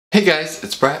Hey guys,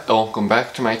 it's Brett and welcome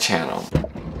back to my channel.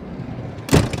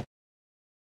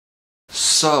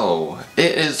 So,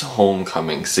 it is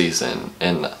homecoming season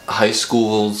in high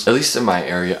schools, at least in my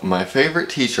area. My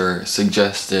favorite teacher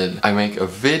suggested I make a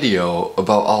video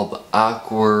about all the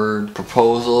awkward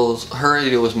proposals. Her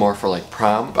idea was more for like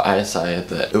prom, but I decided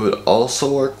that it would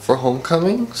also work for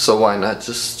homecoming, so why not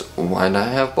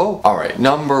have both? Alright,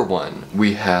 number one,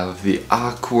 we have the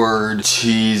awkward,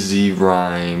 cheesy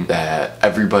rhyme that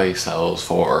everybody sells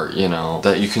for, you know,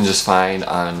 that you can just find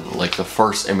on like the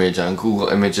first image on Google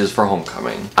Images for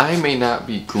homecoming. I may not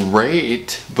be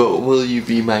great, but will you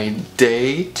be my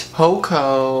date?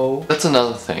 Hoko. That's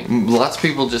another thing. Lots of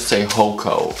people just say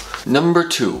Hoko. Number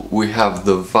two, we have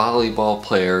the volleyball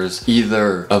players.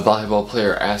 Either a volleyball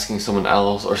player asking someone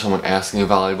else or someone asking a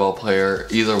volleyball player.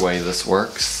 Either way, this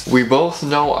works. We both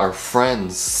know our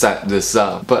friends set this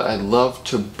up, but I'd love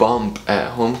to bump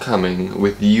at homecoming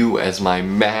with you as my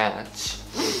match.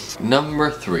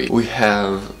 Number three, we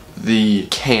have the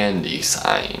candy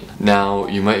sign. Now,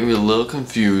 you might be a little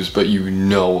confused, but you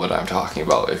know what I'm talking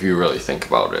about if you really think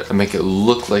about it. And make it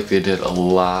look like they did a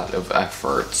lot of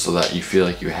effort so that you feel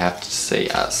like you have to say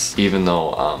yes, even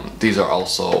though these are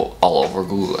also all over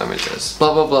Google Images.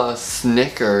 Blah blah blah,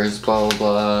 Snickers, blah blah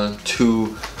blah,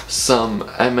 to some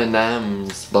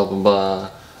M&Ms, blah blah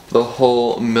blah. The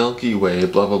whole Milky Way,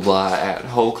 blah blah blah at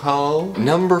Hoko.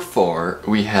 Number four,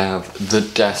 we have the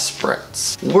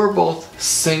Desperates. We're both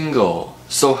single,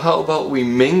 so how about we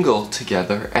mingle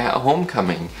together at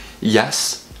homecoming?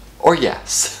 Yes or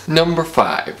yes? Number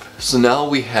five, so now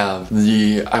we have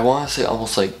the, I want to say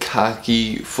almost like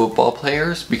cocky football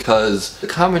players, because the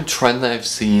common trend that I've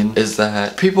seen is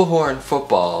that people who are in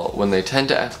football, when they tend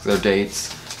to ask their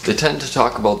dates, they tend to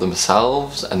talk about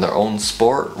themselves and their own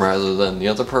sport rather than the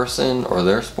other person or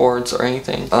their sports or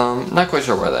anything. Not quite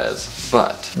sure where that is,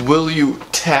 but will you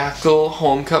tackle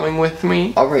homecoming with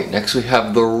me? Alright, next we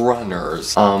have the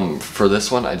runners. For this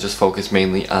one, I just focus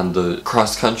mainly on the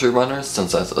cross-country runners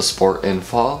since that's a sport in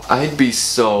fall. I'd be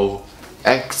so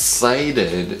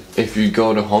excited if you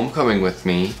go to homecoming with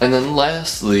me. And then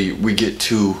lastly, we get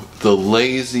to the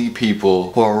lazy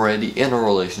people who are already in a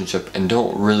relationship and they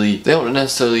don't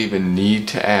necessarily even need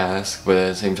to ask, but at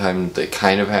the same time they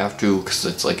kind of have to because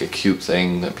it's like a cute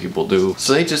thing that people do.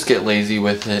 So they just get lazy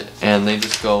with it and they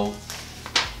just go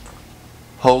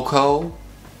Hoko,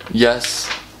 yes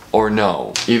or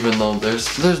no, even though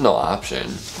there's no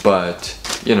option. But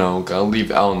you know, gotta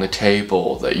leave it out on the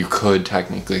table that you could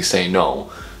technically say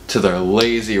no to their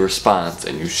lazy response,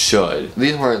 and you should.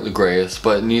 These weren't the greatest,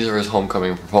 but neither is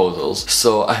homecoming proposals.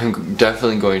 So I'm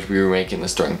definitely going to be remaking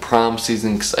this during prom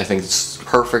season because I think it's a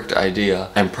perfect idea.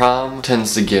 And prom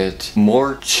tends to get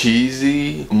more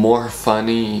cheesy, more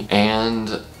funny,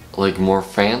 and like more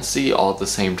fancy all at the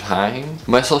same time.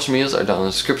 My social medias are down in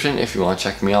the description if you want to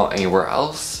check me out anywhere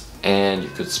else. And you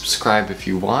could subscribe if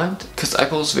you want, because I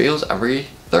post videos every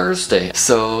Thursday.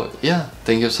 So yeah,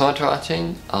 thank you so much for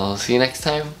watching. I'll see you next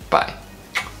time. Bye.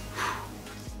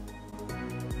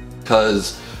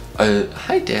 Cause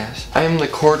hi Dash, I am the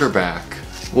quarterback.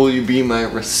 Will you be my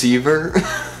receiver?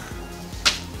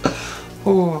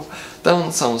 Oh, that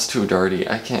one sounds too dirty.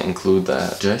 I can't include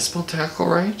that. Did I spell tackle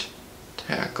right?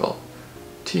 Tackle.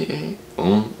 T-A.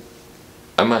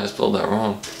 I might have spelled that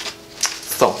wrong.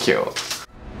 So cute.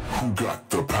 Who got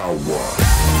the power?